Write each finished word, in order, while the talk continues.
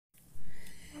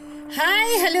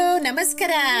Hi hello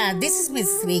ನಮಸ್ಕಾರ. This is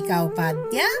miss ರೇಖಾ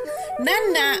ಉಪಾಧ್ಯ.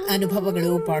 ನನ್ನ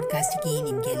ಅನುಭವಗಳು ಪಾಡ್ಕಾಸ್ಟ್ಗೆ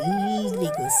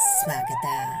ನಿಮಗೆಲ್ಲರಿಗೂ ಸ್ವಾಗತ.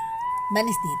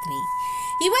 ಬನ್ನಿ ಸ್ನೇಹಿತರೆ,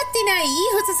 ಇವತ್ತಿನ ಈ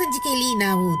ಹೊಸ ಸಂಚಿಕೆಯಲ್ಲಿ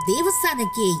ನಾವು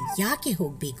ದೇವಸ್ಥಾನಕ್ಕೆ ಯಾಕೆ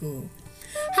ಹೋಗಬೇಕು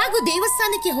ಹಾಗೂ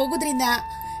ದೇವಸ್ಥಾನಕ್ಕೆ ಹೋಗೋದ್ರಿಂದ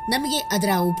ನಮಗೆ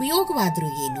ಅದರ ಉಪಯೋಗವಾದರೂ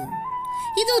ಏನು,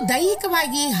 ಇದು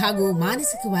ದೈಹಿಕವಾಗಿ ಹಾಗೂ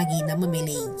ಮಾನಸಿಕವಾಗಿ ನಮ್ಮ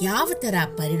ಮೇಲೆ ಯಾವ ಥರ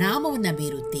ಪರಿಣಾಮವನ್ನು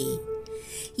ಬೀರುತ್ತೆ,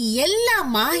 ಈ ಎಲ್ಲ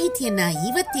ಮಾಹಿತಿಯನ್ನ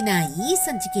ಇವತ್ತಿನ ಈ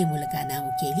ಸಂಚಿಕೆ ಮೂಲಕ ನಾವು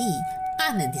ಕೇಳಿ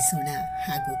ಆನಂದಿಸೋಣ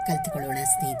ಹಾಗೂ ಕಲಿತುಕೊಳ್ಳೋಣ.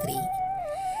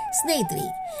 ಸ್ನೇಹಿತರೆ,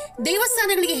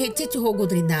 ದೇವಸ್ಥಾನಗಳಿಗೆ ಹೆಚ್ಚೆಚ್ಚು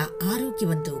ಹೋಗೋದ್ರಿಂದ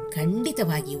ಆರೋಗ್ಯವಂತೂ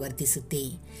ಖಂಡಿತವಾಗಿ ವರ್ಧಿಸುತ್ತೆ.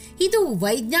 ಇದು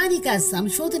ವೈಜ್ಞಾನಿಕ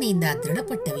ಸಂಶೋಧನೆಯಿಂದ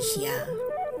ದೃಢಪಟ್ಟ ವಿಷಯ.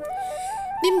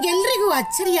 ನಿಮ್ಗೆಲ್ಲರಿಗೂ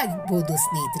ಅಚ್ಚರಿಯಾಗಬಹುದು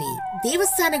ಸ್ನೇಹಿತರೆ,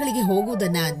 ದೇವಸ್ಥಾನಗಳಿಗೆ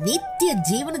ಹೋಗೋದನ್ನ ನಿತ್ಯ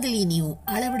ಜೀವನದಲ್ಲಿ ನೀವು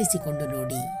ಅಳವಡಿಸಿಕೊಂಡು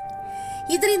ನೋಡಿ.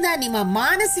 ಇದರಿಂದ ನಿಮ್ಮ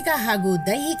ಮಾನಸಿಕ ಹಾಗೂ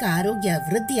ದೈಹಿಕ ಆರೋಗ್ಯ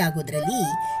ವೃದ್ಧಿಯಾಗೋದ್ರಲ್ಲಿ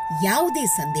ಯಾವುದೇ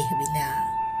ಸಂದೇಹವಿಲ್ಲ.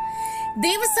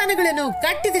 ದೇವಸ್ಥಾನಗಳನ್ನು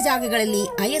ಕಟ್ಟಿದ ಜಾಗಗಳಲ್ಲಿ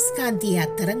ಅಯಸ್ಕಾಂತೀಯ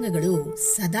ತರಂಗಗಳು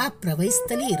ಸದಾ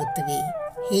ಪ್ರವಹಿಸುತ್ತಲೇ ಇರುತ್ತವೆ.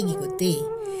 ಹೇಗೆ ಗೊತ್ತೇ?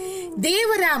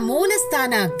 ದೇವರ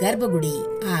ಮೂಲಸ್ಥಾನ ಗರ್ಭಗುಡಿ.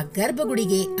 ಆ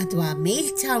ಗರ್ಭಗುಡಿಗೆ ಅಥವಾ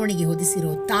ಮೇಲ್ಛಾವಣಿಗೆ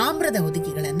ಹೊದಿಸಿರೋ ತಾಮ್ರದ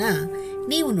ಹೊದಿಕೆಗಳನ್ನ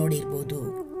ನೀವು ನೋಡಿರ್ಬೋದು.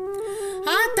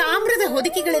 ಆ ತಾಮ್ರದ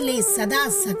ಹೊದಿಕೆಗಳಲ್ಲಿ ಸದಾ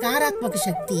ಸಕಾರಾತ್ಮಕ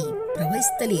ಶಕ್ತಿ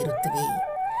ಪ್ರವಹಿಸುತ್ತಲೇ ಇರುತ್ತವೆ.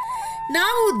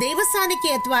 ನಾವು ದೇವಸ್ಥಾನಕ್ಕೆ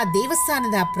ಅಥವಾ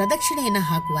ದೇವಸ್ಥಾನದ ಪ್ರದಕ್ಷಿಣೆಯನ್ನು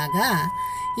ಹಾಕುವಾಗ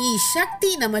ಈ ಶಕ್ತಿ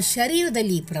ನಮ್ಮ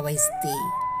ಶರೀರದಲ್ಲಿ ಪ್ರವಹಿಸುತ್ತೆ.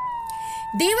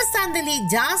 ದೇವಸ್ಥಾನದಲ್ಲಿ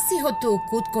ಜಾಸ್ತಿ ಹೊತ್ತು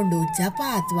ಕೂತ್ಕೊಂಡು ಜಪ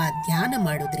ಅಥವಾ ಧ್ಯಾನ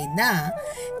ಮಾಡೋದ್ರಿಂದ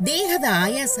ದೇಹದ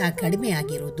ಆಯಾಸ ಕಡಿಮೆ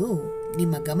ಆಗಿರೋದು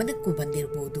ನಿಮ್ಮ ಗಮನಕ್ಕೂ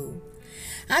ಬಂದಿರಬಹುದು.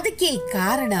 ಅದಕ್ಕೆ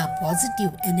ಕಾರಣ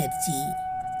ಪಾಸಿಟಿವ್ ಎನರ್ಜಿ.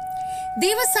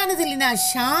 ದೇವಸ್ಥಾನದಲ್ಲಿನ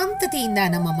ಶಾಂತತೆಯಿಂದ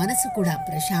ನಮ್ಮ ಮನಸ್ಸು ಕೂಡ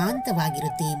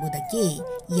ಪ್ರಶಾಂತವಾಗಿರುತ್ತೆ ಎಂಬುದಕ್ಕೆ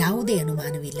ಯಾವುದೇ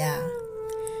ಅನುಮಾನವಿಲ್ಲ.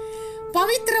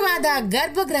 ಪವಿತ್ರವಾದ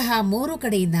ಗರ್ಭಗೃಹ 3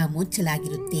 ಕಡೆಯಿಂದ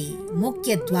ಮುಚ್ಚಲಾಗಿರುತ್ತೆ.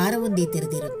 ಮುಖ್ಯ ದ್ವಾರವೊಂದೇ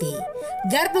ತೆರೆದಿರುತ್ತೆ.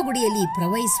 ಗರ್ಭಗುಡಿಯಲ್ಲಿ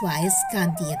ಪ್ರವಹಿಸುವ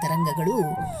ಅಯಸ್ಕಾಂತೀಯ ತರಂಗಗಳು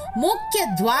ಮುಖ್ಯ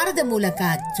ದ್ವಾರದ ಮೂಲಕ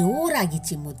ಜೋರಾಗಿ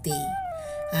ಚಿಮ್ಮುತ್ತೆ.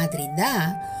 ಆದ್ರಿಂದ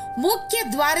ಮುಖ್ಯ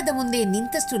ದ್ವಾರದ ಮುಂದೆ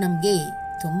ನಿಂತಷ್ಟು ನಮಗೆ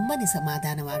ತುಂಬಾನೇ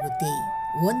ಸಮಾಧಾನವಾಗುತ್ತೆ.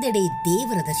 ಒಂದೆಡೆ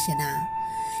ದೇವರ ದರ್ಶನ,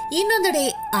 ಇನ್ನೊಂದೆಡೆ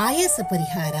ಆಯಾಸ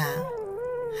ಪರಿಹಾರ.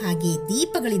 ಹಾಗೆ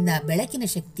ದೀಪಗಳಿಂದ ಬೆಳಕಿನ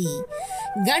ಶಕ್ತಿ,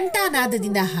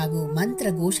 ಘಂಟಾನಾದದಿಂದ ಹಾಗೂ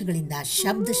ಮಂತ್ರಘೋಷಗಳಿಂದ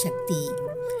ಶಬ್ದ ಶಕ್ತಿ,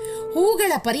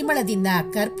 ಹೂಗಳ ಪರಿಮಳದಿಂದ,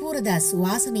 ಕರ್ಪೂರದ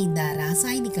ಸುವಾಸನೆಯಿಂದ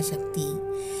ರಾಸಾಯನಿಕ ಶಕ್ತಿ.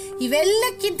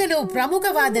 ಇವೆಲ್ಲಕ್ಕಿಂತಲೂ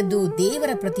ಪ್ರಮುಖವಾದದ್ದು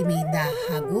ದೇವರ ಪ್ರತಿಮೆಯಿಂದ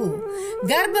ಹಾಗೂ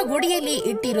ಗರ್ಭಗುಡಿಯಲ್ಲಿ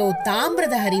ಇಟ್ಟಿರೋ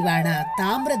ತಾಮ್ರದ ಹರಿವಾಣ,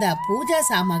 ತಾಮ್ರದ ಪೂಜಾ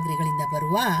ಸಾಮಗ್ರಿಗಳಿಂದ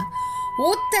ಬರುವ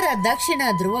ಉತ್ತರ ದಕ್ಷಿಣ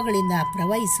ಧ್ರುವಗಳಿಂದ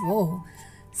ಪ್ರವಹಿಸುವ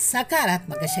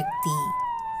ಸಕಾರಾತ್ಮಕ ಶಕ್ತಿ.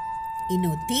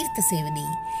 ಇನ್ನು ತೀರ್ಥ ಸೇವನೆ.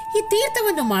 ಈ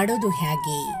ತೀರ್ಥವನ್ನು ಮಾಡೋದು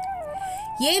ಹೇಗೆ?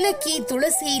 ಏಲಕ್ಕಿ,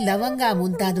 ತುಳಸಿ, ಲವಂಗ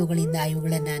ಮುಂತಾದವುಗಳಿಂದ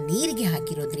ಇವುಗಳನ್ನು ನೀರಿಗೆ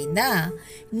ಹಾಕಿರೋದ್ರಿಂದ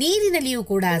ನೀರಿನಲ್ಲಿಯೂ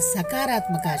ಕೂಡ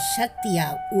ಸಕಾರಾತ್ಮಕ ಶಕ್ತಿಯ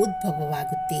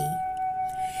ಉದ್ಭವವಾಗುತ್ತೆ.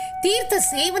 ತೀರ್ಥ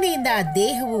ಸೇವನೆಯಿಂದ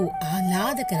ದೇಹವು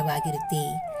ಆಹ್ಲಾದಕರವಾಗಿರುತ್ತೆ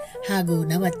ಹಾಗೂ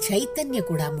ನವ ಚೈತನ್ಯ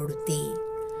ಕೂಡ ಮೂಡುತ್ತೆ.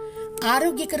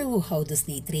 ಆರೋಗ್ಯಕರವೂ ಹೌದು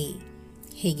ಸ್ನೇಹಿತರೆ.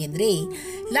 ಹೇಗೆಂದ್ರೆ,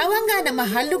 ಲವಂಗ ನಮ್ಮ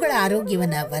ಹಲ್ಲುಗಳ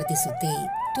ಆರೋಗ್ಯವನ್ನು ವರ್ಧಿಸುತ್ತೆ.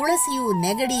 ತುಳಸಿಯು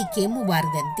ನೆಗಡಿ, ಕೆಮ್ಮು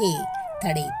ಬಾರದಂತೆ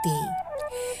ತಡೆಯುತ್ತೆ.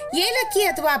 ಏಲಕ್ಕಿ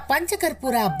ಅಥವಾ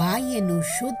ಪಂಚಕರ್ಪೂರ ಬಾಯಿಯನ್ನು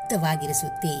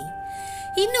ಶುದ್ಧವಾಗಿರಿಸುತ್ತೆ.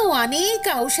 ಇನ್ನು ಅನೇಕ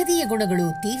ಔಷಧೀಯ ಗುಣಗಳು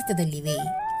ತೀರ್ಥದಲ್ಲಿವೆ.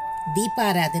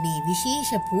 ದೀಪಾರಾಧನೆ, ವಿಶೇಷ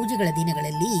ಪೂಜೆಗಳ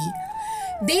ದಿನಗಳಲ್ಲಿ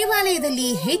ದೇವಾಲಯದಲ್ಲಿ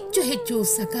ಹೆಚ್ಚು ಹೆಚ್ಚು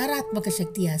ಸಕಾರಾತ್ಮಕ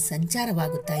ಶಕ್ತಿಯ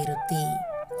ಸಂಚಾರವಾಗುತ್ತಾ ಇರುತ್ತೆ.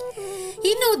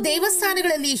 ಇನ್ನು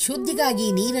ದೇವಸ್ಥಾನಗಳಲ್ಲಿ ಶುದ್ಧಿಗಾಗಿ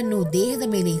ನೀರನ್ನು ದೇಹದ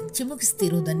ಮೇಲೆ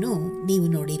ಚಿಮುಕಿಸುತ್ತಿರುವುದನ್ನು ನೀವು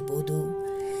ನೋಡಿರಬಹುದು.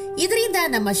 ಇದರಿಂದ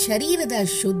ನಮ್ಮ ಶರೀರದ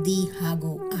ಶುದ್ಧಿ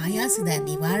ಹಾಗೂ ಆಯಾಸದ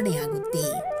ನಿವಾರಣೆಯಾಗುತ್ತೆ.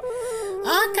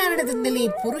 ಆ ಕಾರಣದಿಂದಲೇ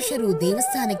ಪುರುಷರು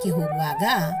ದೇವಸ್ಥಾನಕ್ಕೆ ಹೋಗುವಾಗ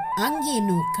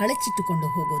ಅಂಗಿಯನ್ನು ಕಳಚಿಟ್ಟುಕೊಂಡು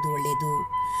ಹೋಗೋದು ಒಳ್ಳೆಯದು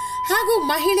ಹಾಗೂ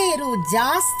ಮಹಿಳೆಯರು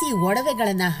ಜಾಸ್ತಿ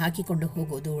ಒಡವೆಗಳನ್ನು ಹಾಕಿಕೊಂಡು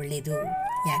ಹೋಗೋದು ಒಳ್ಳೆಯದು.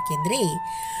 ಯಾಕೆಂದ್ರೆ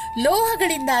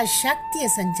ಲೋಹಗಳಿಂದ ಶಕ್ತಿಯ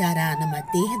ಸಂಚಾರ ನಮ್ಮ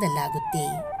ದೇಹದಲ್ಲಾಗುತ್ತೆ.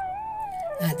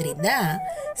 ಆದ್ರಿಂದ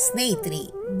ಸ್ನೇಹಿತರೆ,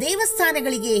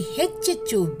 ದೇವಸ್ಥಾನಗಳಿಗೆ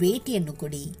ಹೆಚ್ಚೆಚ್ಚು ಭೇಟಿಯನ್ನು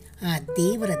ಕೊಡಿ. ಆ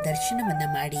ದೇವರ ದರ್ಶನವನ್ನ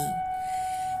ಮಾಡಿ.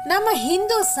 ನಮ್ಮ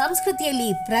ಹಿಂದೂ ಸಂಸ್ಕೃತಿಯಲ್ಲಿ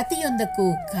ಪ್ರತಿಯೊಂದಕ್ಕೂ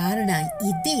ಕಾರಣ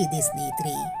ಇದ್ದೇ ಇದೆ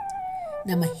ಸ್ನೇಹಿತರೆ.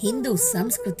 ನಮ್ಮ ಹಿಂದೂ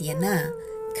ಸಂಸ್ಕೃತಿಯನ್ನ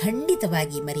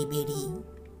ಖಂಡಿತವಾಗಿ ಮರಿಬೇಡಿ.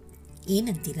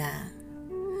 ಏನಂತೀರಾ?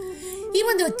 ಈ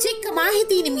ಒಂದು ಚಿಕ್ಕ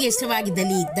ಮಾಹಿತಿ ನಿಮಗೆ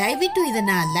ಇಷ್ಟವಾಗಿದ್ದಲ್ಲಿ ದಯವಿಟ್ಟು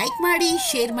ಇದನ್ನ ಲೈಕ್ ಮಾಡಿ,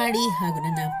 ಶೇರ್ ಮಾಡಿ ಹಾಗೂ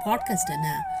ನನ್ನ ಪಾಡ್ಕಾಸ್ಟ್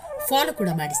ಅನ್ನ ಫಾಲೋ ಕೂಡ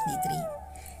ಮಾಡಿ ಸ್ನೇಹಿತರೆ.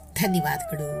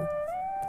 ಧನ್ಯವಾದಗಳು.